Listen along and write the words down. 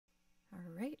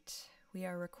right, we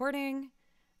are recording.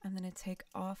 I'm gonna take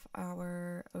off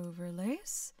our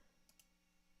overlays.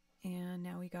 And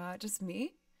now we got just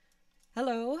me.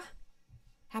 Hello.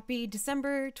 Happy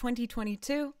December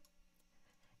 2022.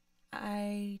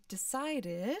 I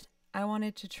decided I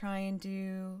wanted to try and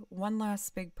do one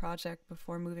last big project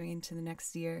before moving into the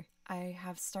next year. I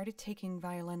have started taking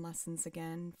violin lessons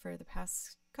again for the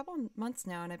past couple months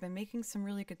now, and I've been making some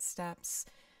really good steps.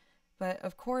 But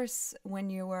of course, when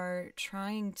you are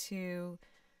trying to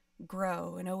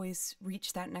grow and always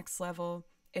reach that next level,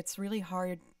 it's really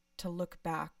hard to look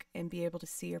back and be able to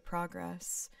see your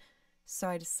progress. So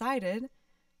I decided,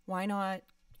 why not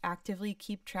actively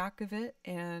keep track of it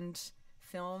and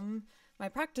film my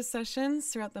practice sessions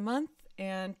throughout the month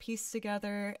and piece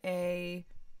together a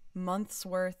month's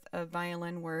worth of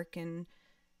violin work and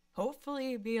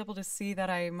hopefully be able to see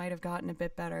that I might have gotten a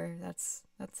bit better. That's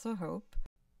the hope.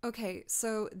 Okay,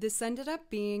 so this ended up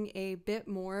being a bit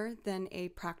more than a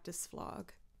practice vlog.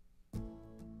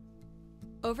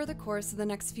 Over the course of the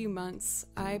next few months,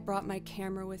 I brought my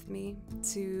camera with me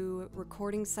to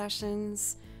recording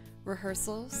sessions,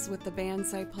 rehearsals with the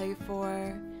bands I play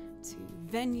for, to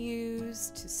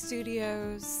venues, to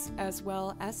studios, as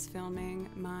well as filming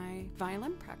my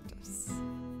violin practice.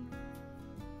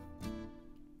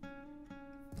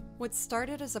 What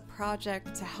started as a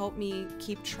project to help me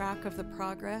keep track of the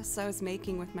progress I was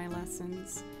making with my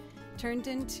lessons turned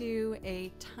into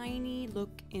a tiny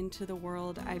look into the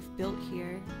world I've built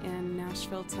here in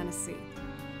Nashville, Tennessee.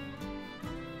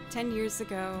 10 years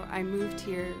ago, I moved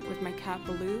here with my cat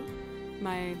Baloo,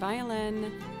 my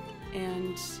violin,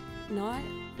 and not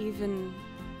even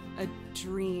a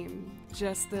dream,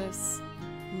 just this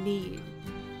need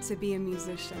to be a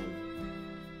musician.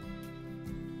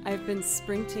 I've been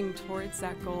sprinting towards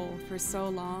that goal for so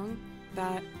long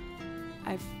that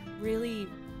I've really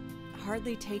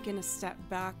hardly taken a step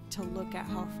back to look at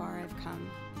how far I've come.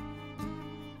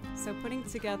 So putting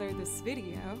together this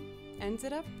video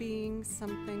ended up being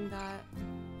something that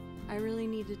I really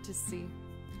needed to see.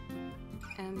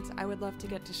 And I would love to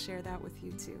get to share that with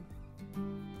you too.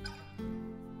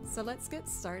 So let's get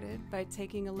started by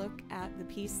taking a look at the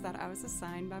piece that I was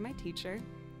assigned by my teacher,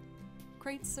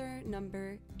 Kreutzer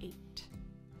number 8.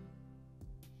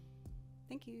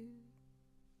 Thank you.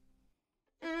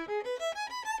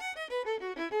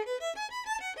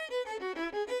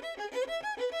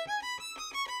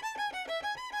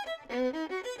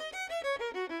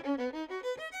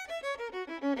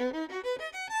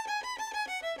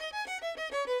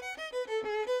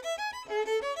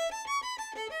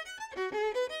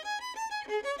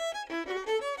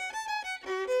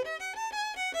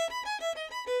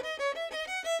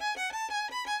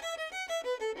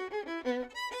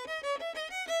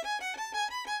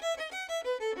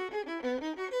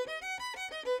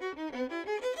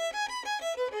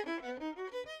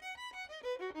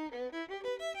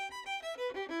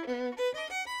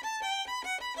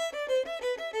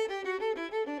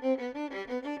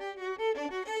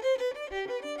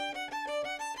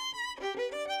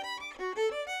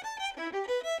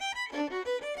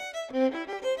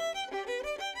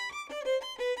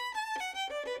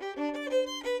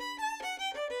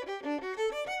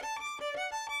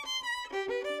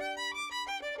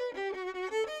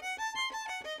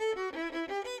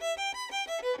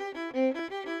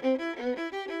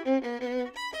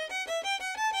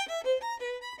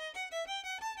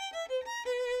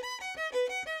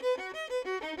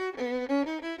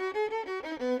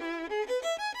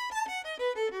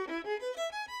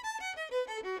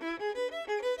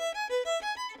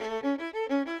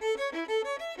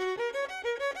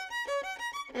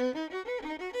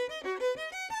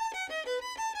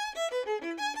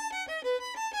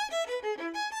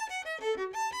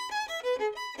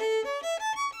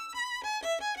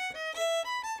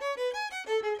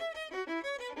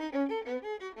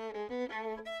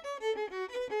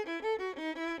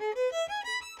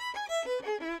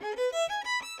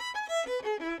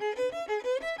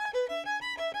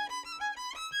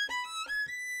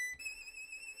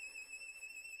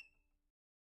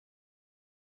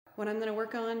 What I'm going to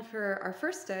work on for our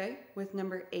first day with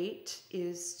number 8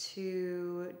 is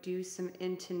to do some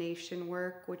intonation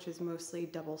work, which is mostly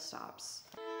double stops.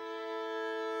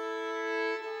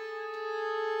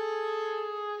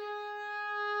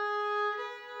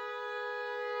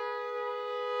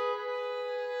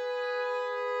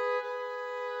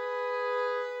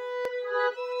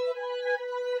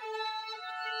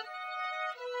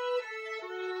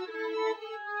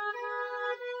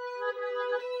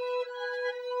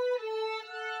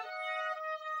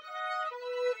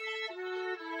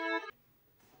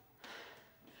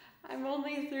 I'm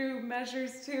only through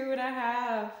measures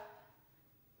 2.5.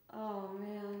 Oh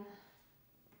man.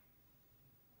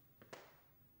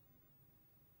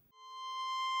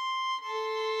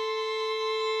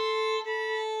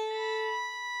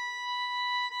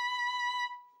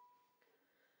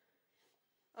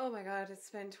 Oh my god, it's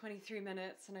been 23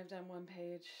 minutes and I've done 1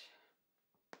 page.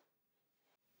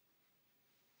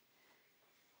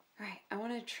 Alright, I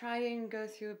want to try and go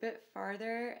through a bit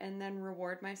farther and then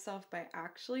reward myself by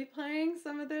actually playing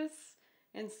some of this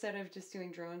instead of just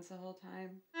doing drones the whole time.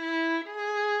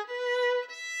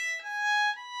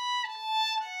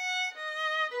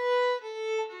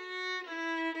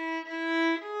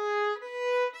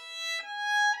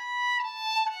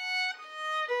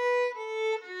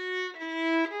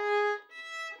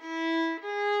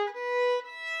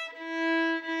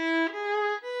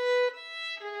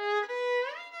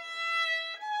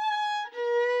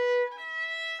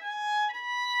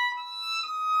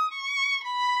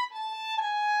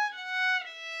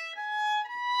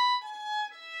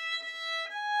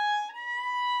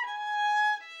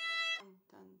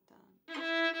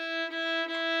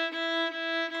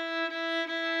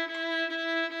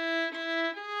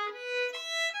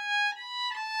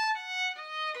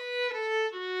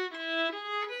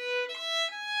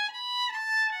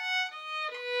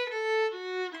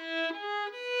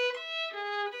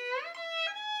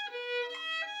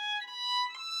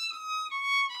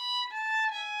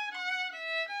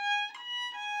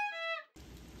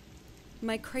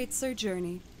 My Kreutzer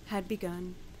journey had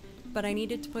begun, but I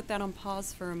needed to put that on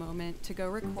pause for a moment to go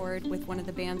record with one of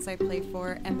the bands I play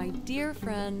for and my dear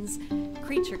friends,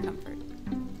 Creature Comfort.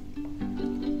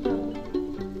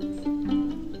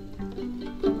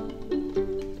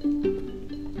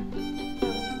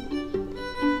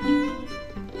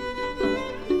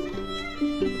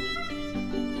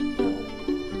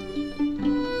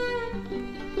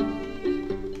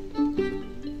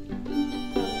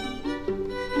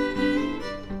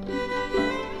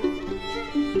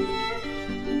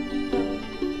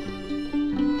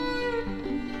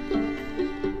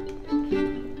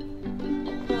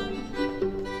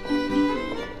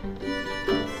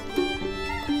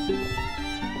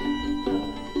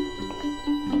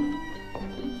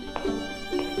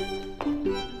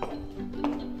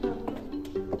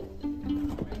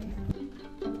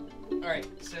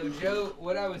 So Joe,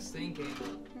 what I was thinking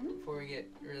before we get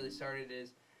really started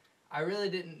is, I really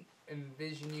didn't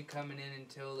envision you coming in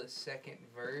until the second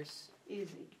verse.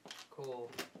 Easy. Cool.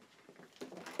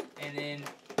 And then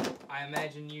I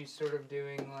imagine you sort of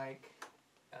doing like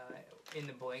in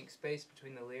the blank space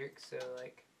between the lyrics. So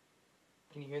like,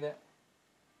 can you hear that?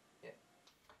 Yeah.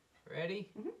 Ready?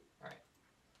 Mm-hmm. All right.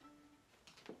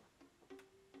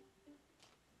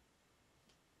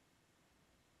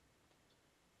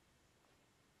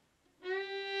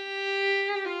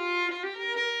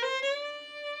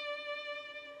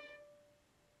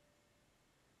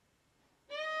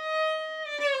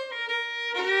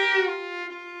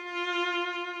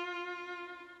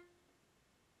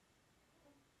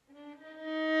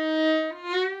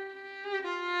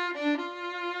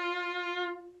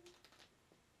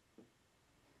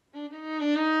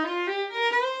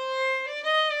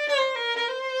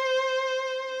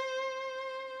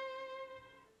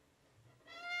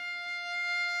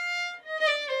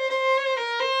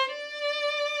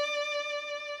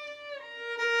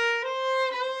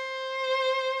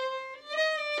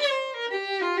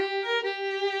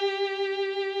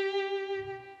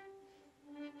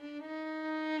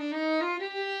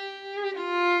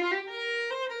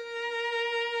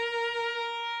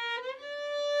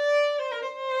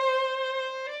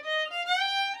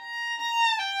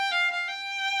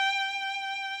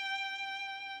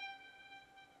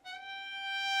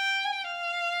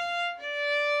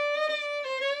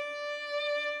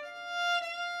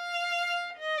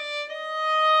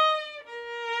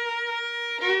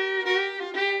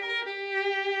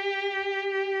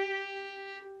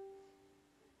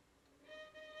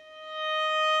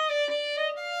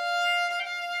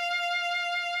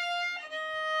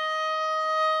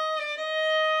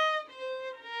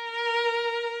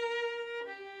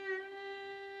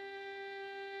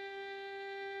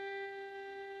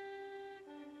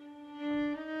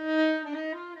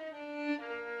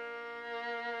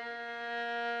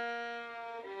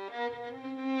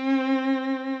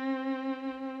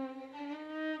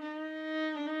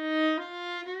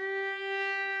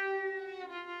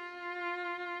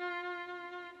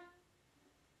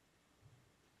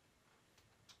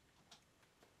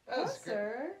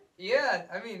 Closer. Yeah,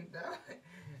 I mean,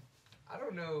 I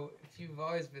don't know if you've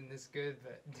always been this good,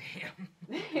 but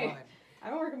damn. I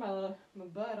don't work my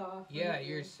butt off. Yeah,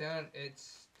 your sound,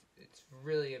 it's it's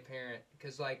really apparent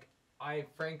because like I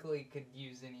frankly could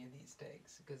use any of these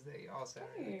takes because they all sound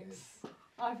really good. Oh,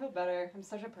 I feel better. I'm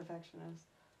such a perfectionist.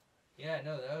 Yeah,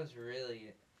 no, that was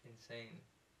really insane.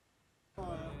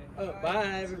 Oh,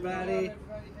 bye everybody.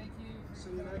 Thank you. See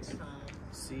you next time.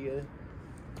 See ya.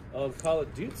 On Call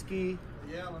of Duty.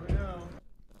 Yeah, let me know.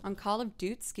 On Call of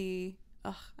Duty.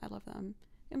 Ugh, I love them.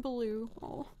 In blue.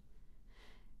 Oh.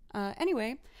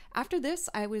 Anyway, after this,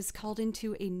 I was called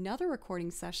into another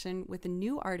recording session with a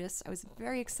new artist I was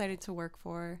very excited to work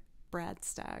for, Brad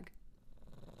Stag.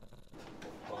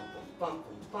 Bum, bum, bum,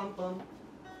 bum, bum.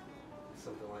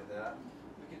 Something like that.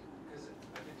 I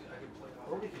could play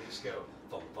off. Or we could just go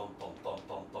bum, bum, bum, bum,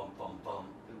 bum, bum, bum, bum.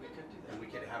 And we could do that. And we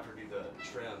could have her do the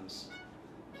trims.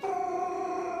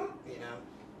 You know?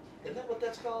 Isn't that what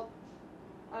that's called?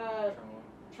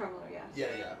 Tremolo, yeah. Yeah,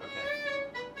 yeah, okay.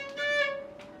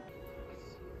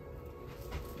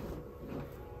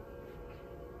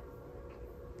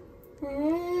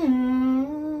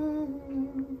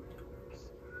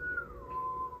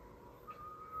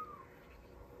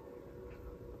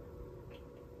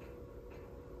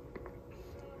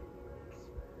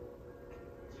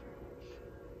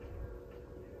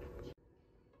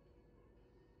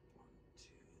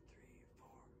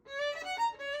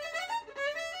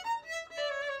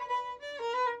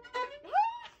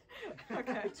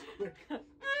 Okay.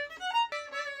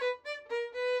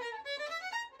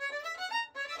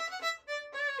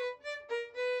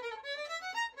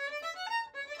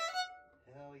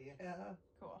 Hell yeah.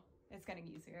 Cool. It's getting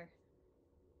easier.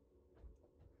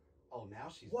 Oh, now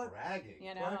she's What? bragging.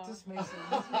 You know? Practice makes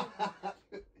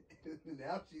it easier.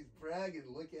 Now she's bragging.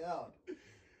 Look out.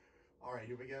 All right,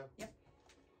 here we go. Yep.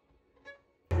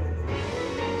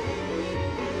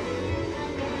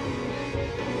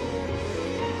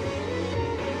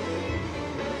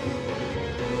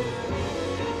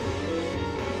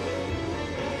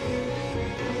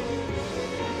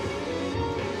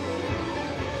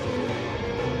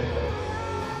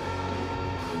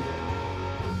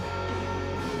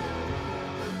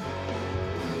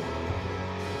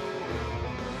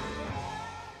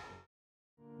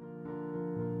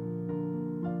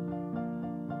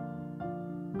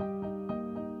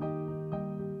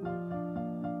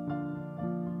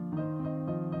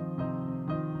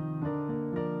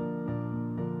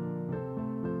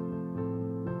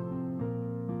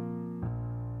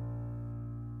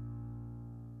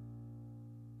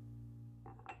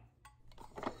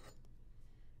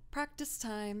 Practice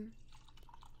time.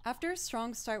 After a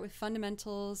strong start with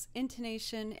fundamentals,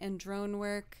 intonation, and drone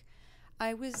work,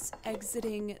 I was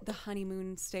exiting the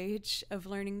honeymoon stage of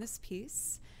learning this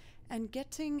piece and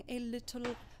getting a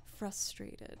little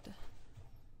frustrated.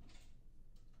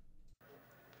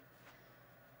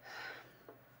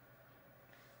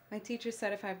 My teacher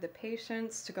said if I have the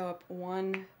patience to go up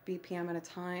 1 BPM at a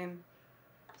time.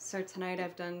 So tonight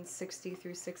I've done 60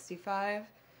 through 65.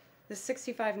 This is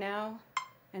 65 now,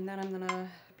 and then I'm gonna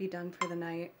be done for the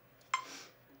night.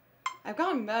 I've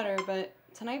gotten better, but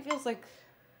tonight feels like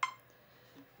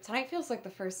the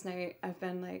first night I've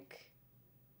been like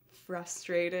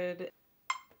frustrated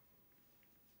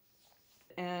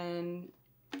and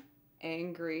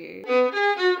angry.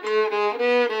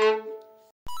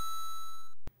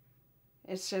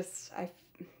 It's just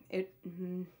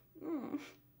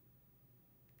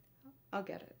I'll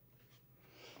get it.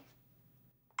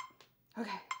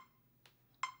 Okay.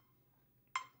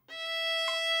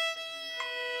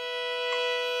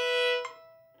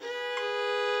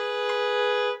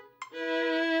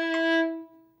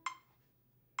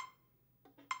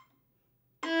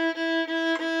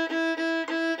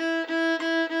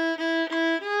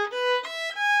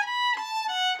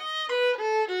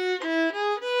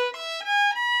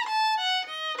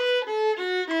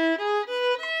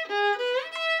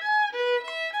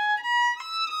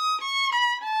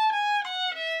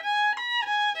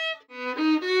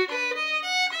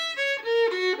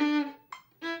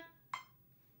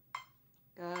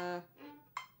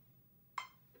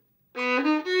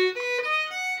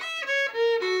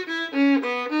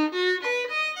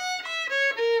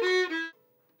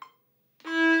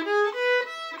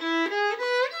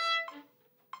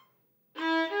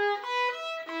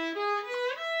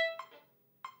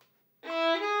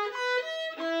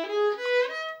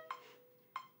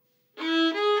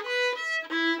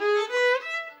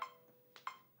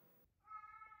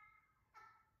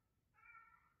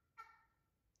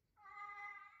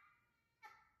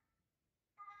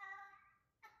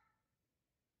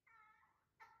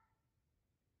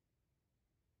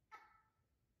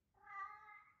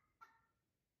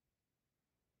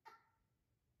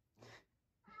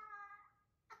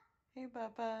 Hey,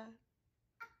 Papa.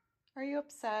 Are you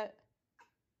upset?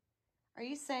 Are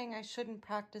you saying I shouldn't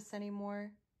practice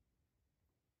anymore?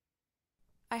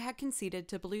 I had conceded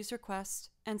to Blue's request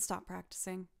and stopped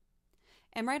practicing.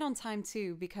 And right on time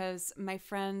too, because my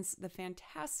friends, the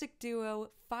fantastic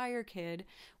duo FireKid,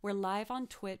 were live on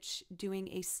Twitch doing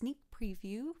a sneak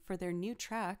preview for their new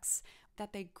tracks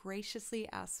that they graciously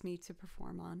asked me to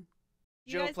perform on.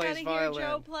 You guys gotta hear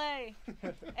Joe play.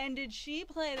 And did she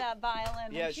play that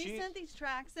violin? Yeah, when she sent these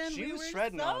tracks in, she we was were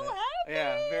shredding so on it. happy.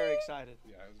 Yeah, very excited.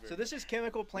 Yeah, it was very So this is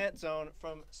Chemical Plant Zone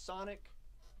from Sonic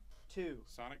 2.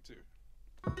 Sonic 2.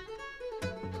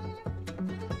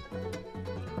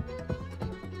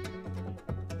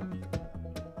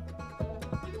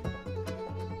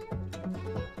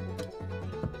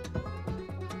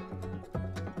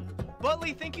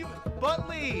 Butley, thank you.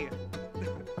 Butley!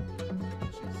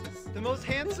 The most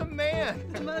handsome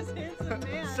man. The most handsome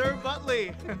man. Sir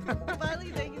Butley.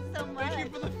 Butley, thank you so much. Thank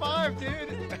you for the 5, dude.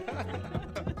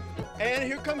 And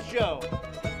here comes Joe.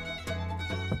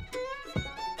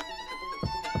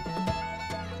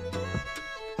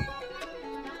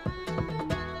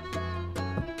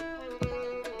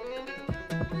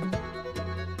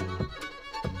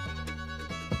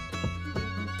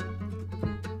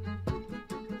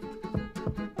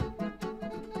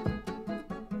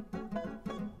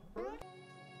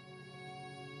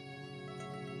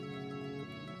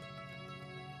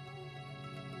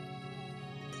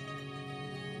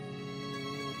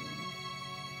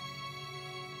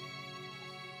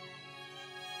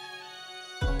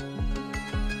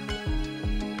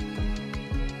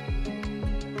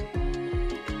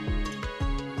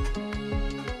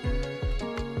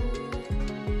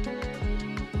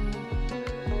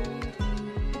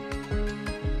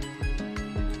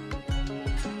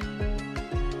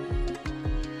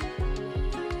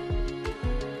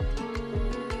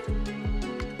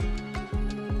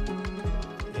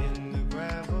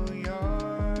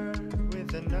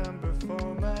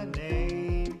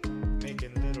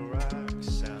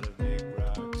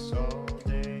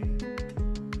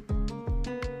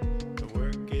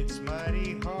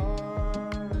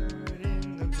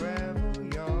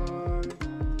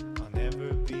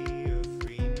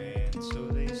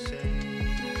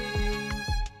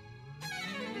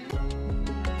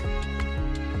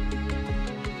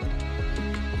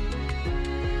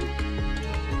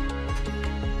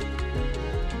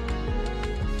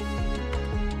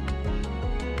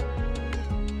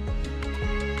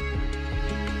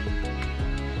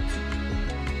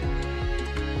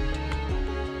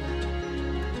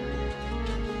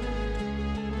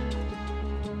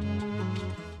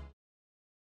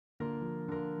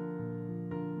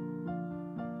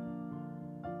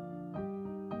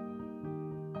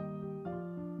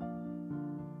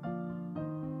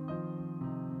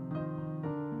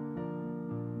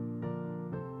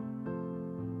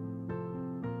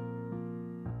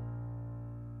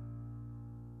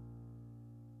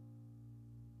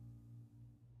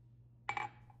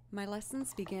 My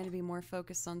lessons began to be more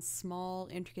focused on small,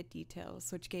 intricate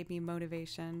details, which gave me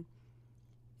motivation.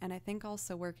 And I think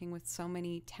also working with so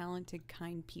many talented,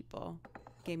 kind people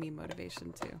gave me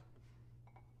motivation too.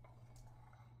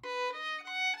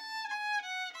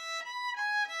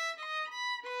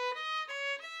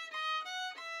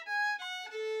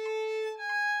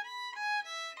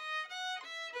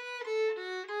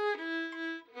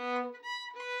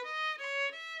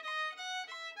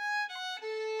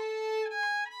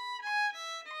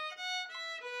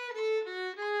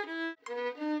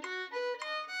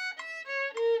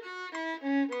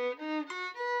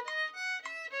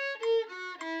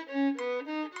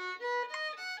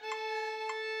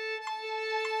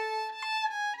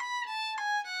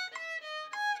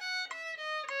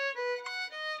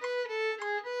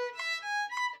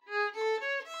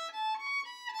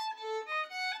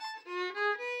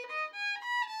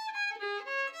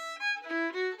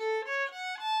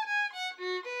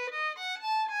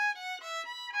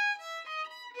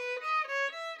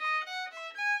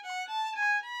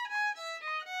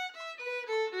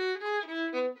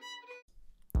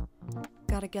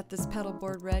 Gotta get this pedal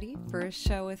board ready for a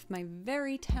show with my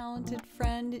very talented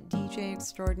friend, DJ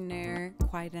extraordinaire,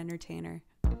 Quiet Entertainer.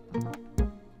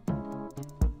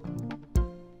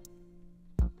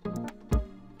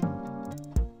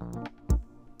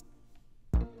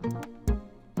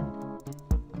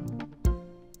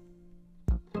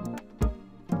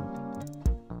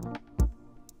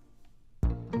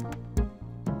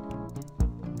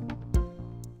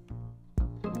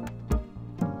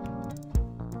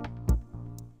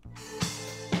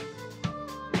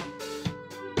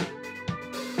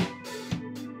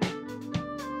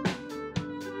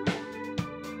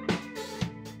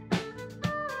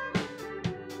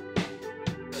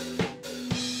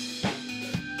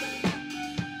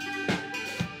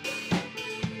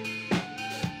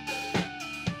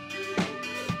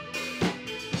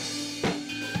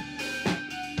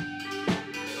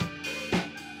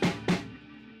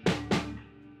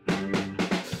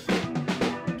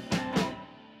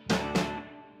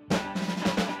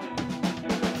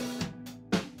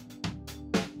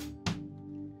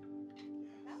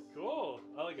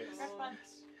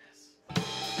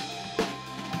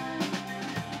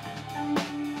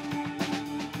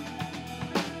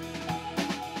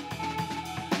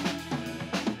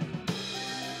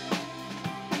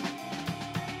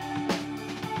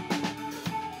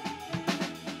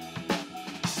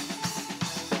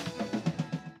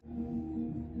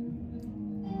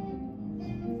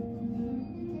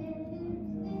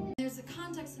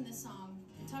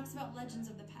 talks about legends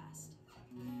of the past.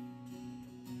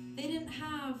 They didn't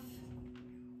have,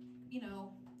 you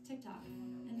know, TikTok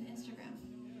and Instagram.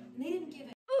 And they didn't give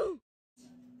it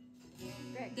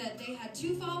that they had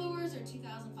 2 followers or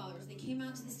 2,000 followers. They came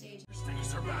out to the stage.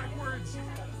 Things are backwards.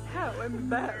 How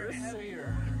embarrassing.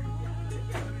 Heavier.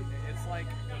 It's like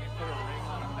when you put a ring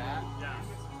on a bat. Yeah.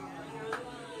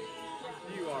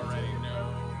 You already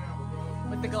know.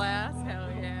 With the glass? Hell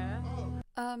yeah.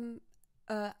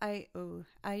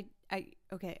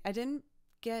 Okay, I didn't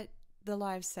get the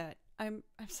live set. I'm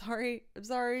sorry. I'm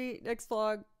sorry. Next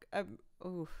vlog.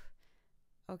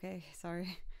 Okay,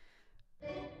 sorry.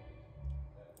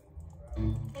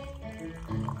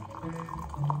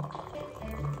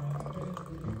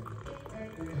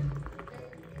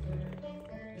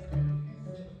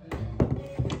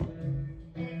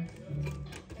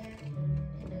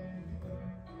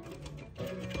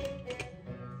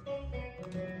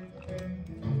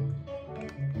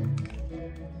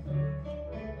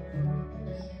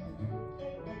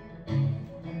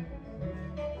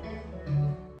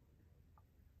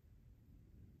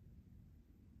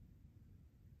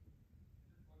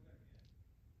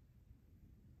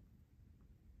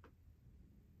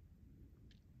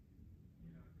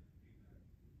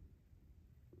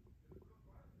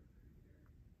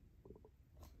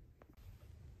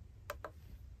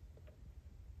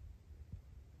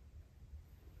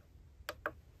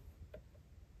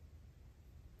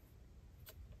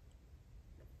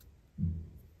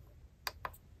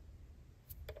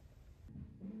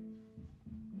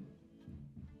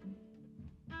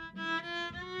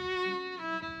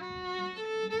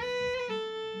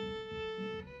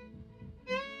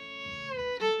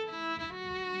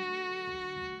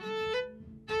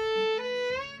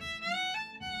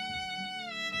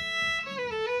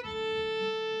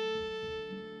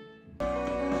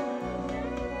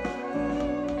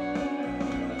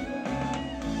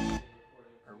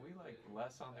 Are we like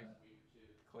less on the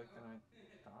click than I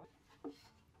thought?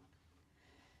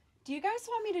 Do you guys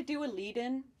want me to do a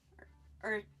lead-in?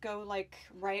 Or go, like,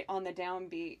 right on the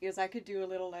downbeat? Because I could do a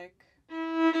little, like...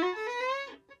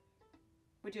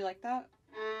 Would you like that?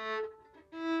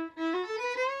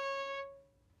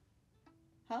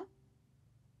 Huh?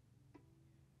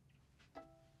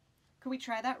 Could we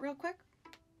try that real quick?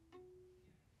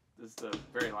 This is the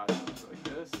very last one, so like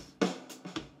this.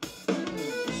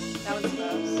 That was the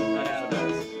best. That's the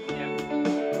best. Yep.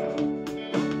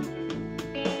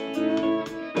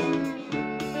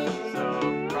 So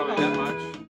probably that much.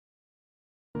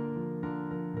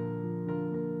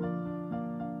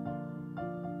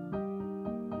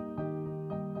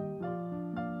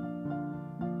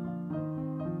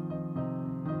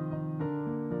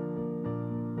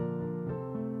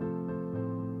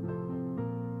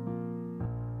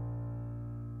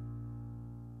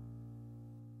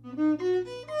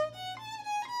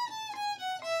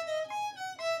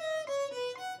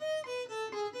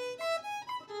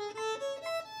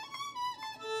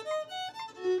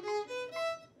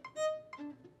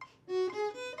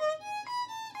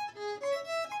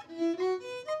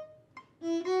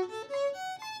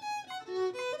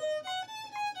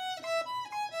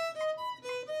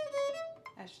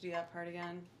 I should do that part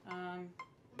again.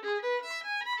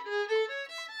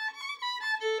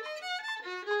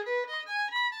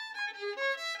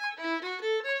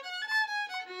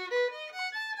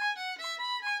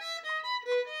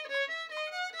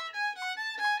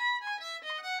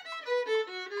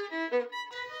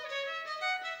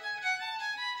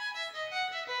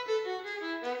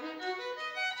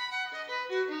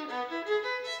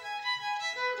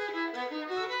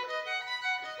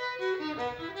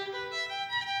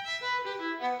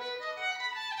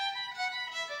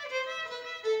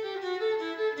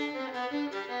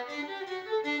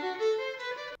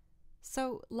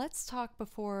 So let's talk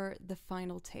before the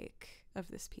final take of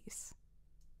this piece.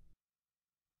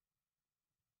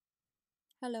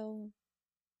 Hello.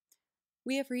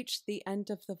 We have reached the end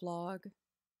of the vlog,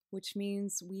 which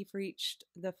means we've reached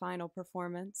the final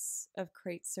performance of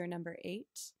Kreutzer number 8,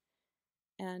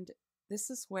 and this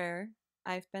is where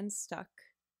I've been stuck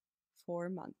for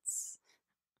months.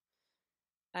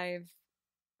 I've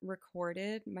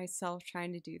recorded myself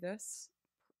trying to do this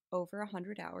over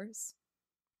 100 hours.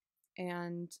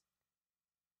 And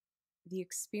the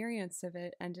experience of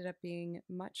it ended up being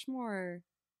much more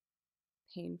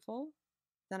painful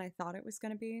than I thought it was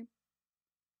going to be.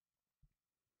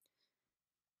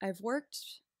 I've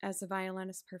worked as a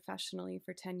violinist professionally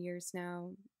for 10 years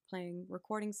now, playing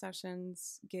recording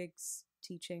sessions, gigs,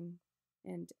 teaching,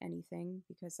 and anything,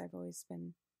 because I've always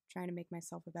been trying to make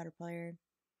myself a better player.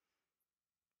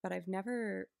 But I've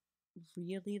never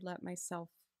really let myself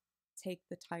take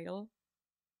the title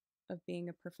of being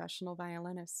a professional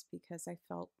violinist because I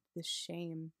felt the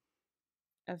shame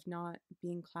of not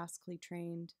being classically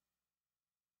trained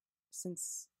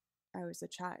since I was a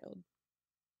child.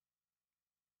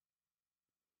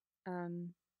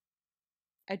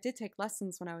 I did take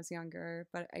lessons when I was younger,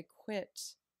 but I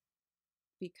quit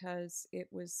because it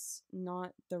was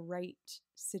not the right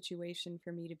situation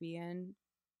for me to be in.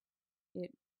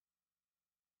 It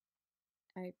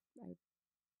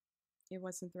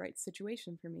wasn't the right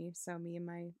situation for me, so me and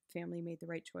my family made the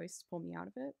right choice to pull me out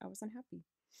of it. I was unhappy.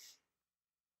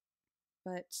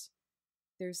 But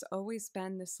there's always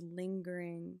been this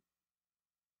lingering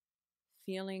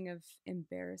feeling of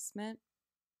embarrassment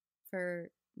for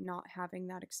not having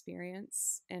that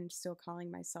experience and still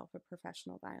calling myself a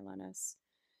professional violinist,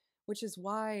 which is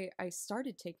why I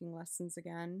started taking lessons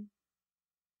again.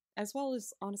 As well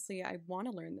as, honestly, I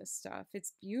want to learn this stuff.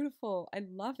 It's beautiful. I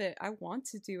love it. I want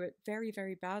to do it very,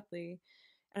 very badly.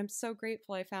 And I'm so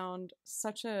grateful I found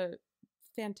such a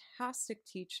fantastic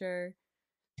teacher.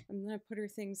 I'm going to put her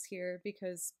things here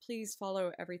because please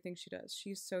follow everything she does.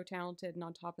 She's so talented, and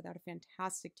on top of that, a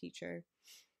fantastic teacher.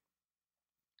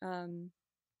 And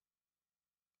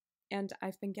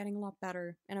I've been getting a lot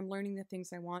better, and I'm learning the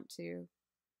things I want to.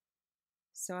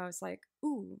 So I was like,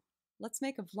 ooh, let's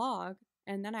make a vlog,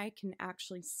 and then I can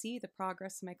actually see the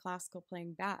progress of my classical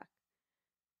playing back.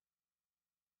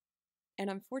 And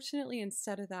unfortunately,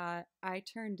 instead of that, I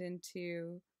turned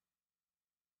into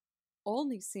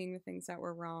only seeing the things that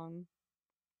were wrong.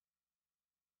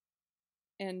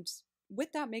 And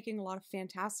with that, making a lot of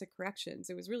fantastic corrections.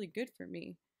 It was really good for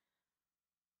me.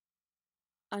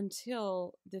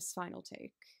 Until this final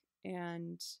take.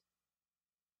 And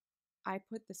I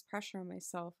put this pressure on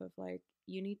myself of like,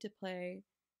 you need to play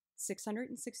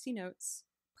 660 notes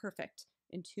perfect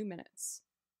in 2 minutes.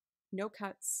 No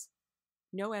cuts,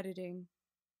 no editing,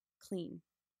 clean.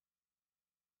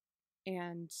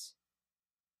 And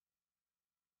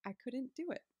I couldn't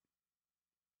do it.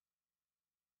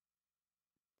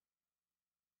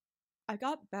 I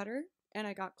got better and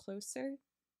I got closer.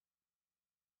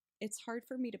 It's hard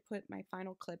for me to put my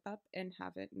final clip up and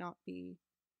have it not be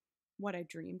what I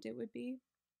dreamed it would be.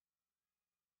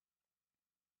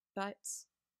 But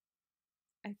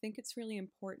I think it's really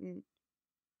important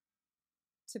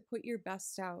to put your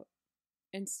best out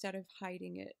instead of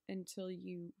hiding it until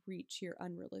you reach your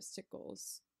unrealistic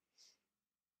goals.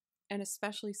 And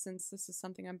especially since this is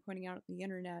something I'm putting out on the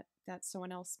internet that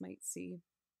someone else might see.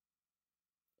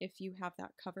 If you have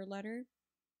that cover letter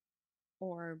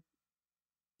or,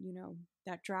 you know,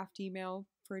 that draft email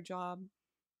for a job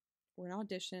or an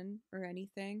audition or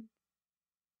anything,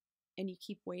 and you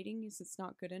keep waiting because it's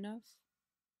not good enough,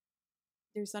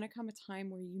 there's gonna come a time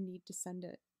where you need to send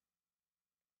it.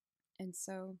 And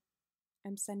so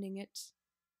I'm sending it.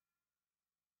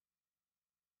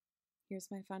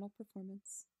 Here's my final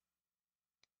performance.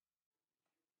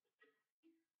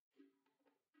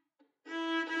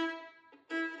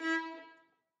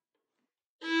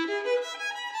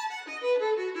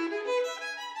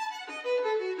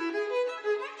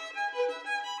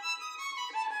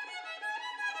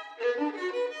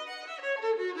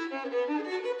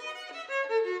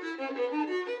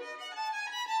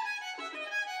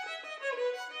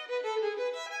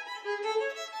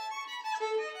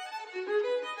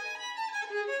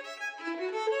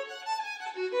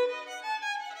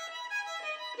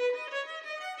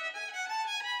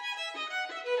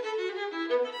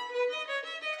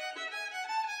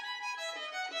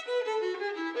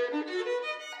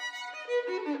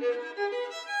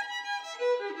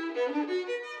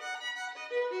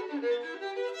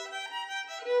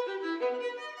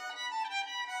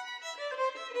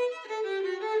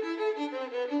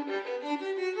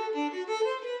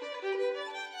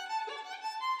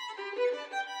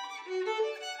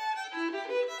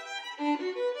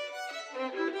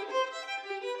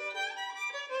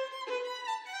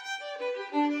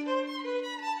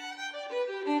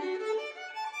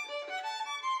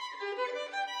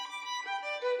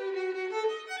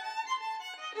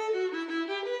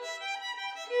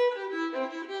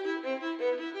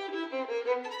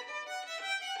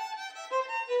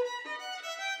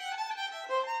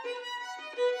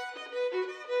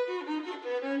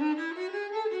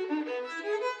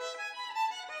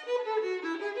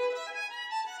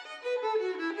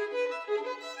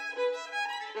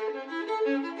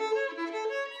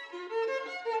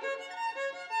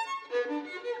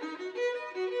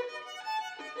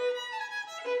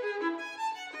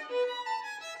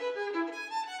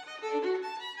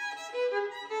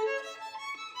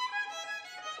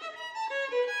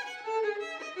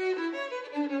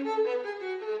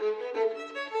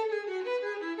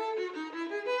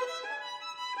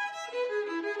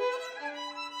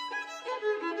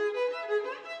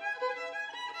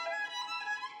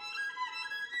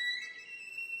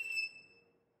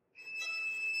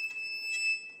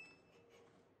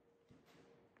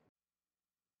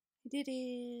 did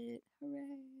it!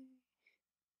 Hooray!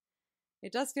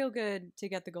 It does feel good to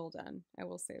get the goal done, I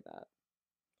will say that.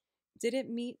 Did it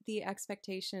meet the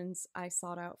expectations I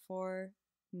sought out for?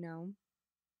 No.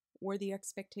 Were the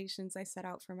expectations I set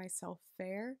out for myself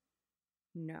fair?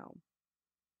 No.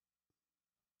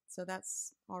 So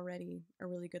that's already a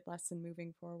really good lesson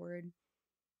moving forward,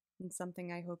 and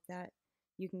something I hope that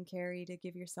you can carry to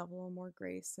give yourself a little more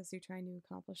grace as you're trying to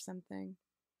accomplish something.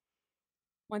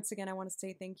 Once again, I want to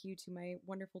say thank you to my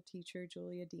wonderful teacher,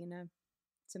 Julia Dina,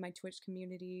 to my Twitch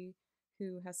community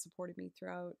who has supported me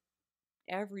throughout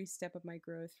every step of my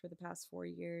growth for the past 4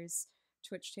 years.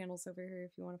 Twitch channels over here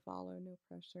if you want to follow, no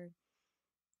pressure.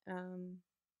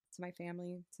 To my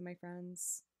family, to my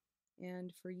friends,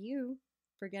 and for you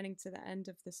for getting to the end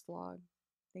of this vlog.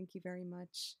 Thank you very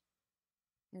much.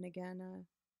 And again,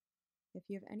 if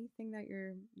you have anything that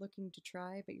you're looking to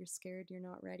try but you're scared you're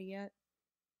not ready yet,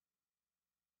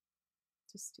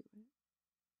 just do it.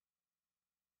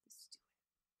 Just do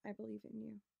it. I believe in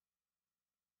you.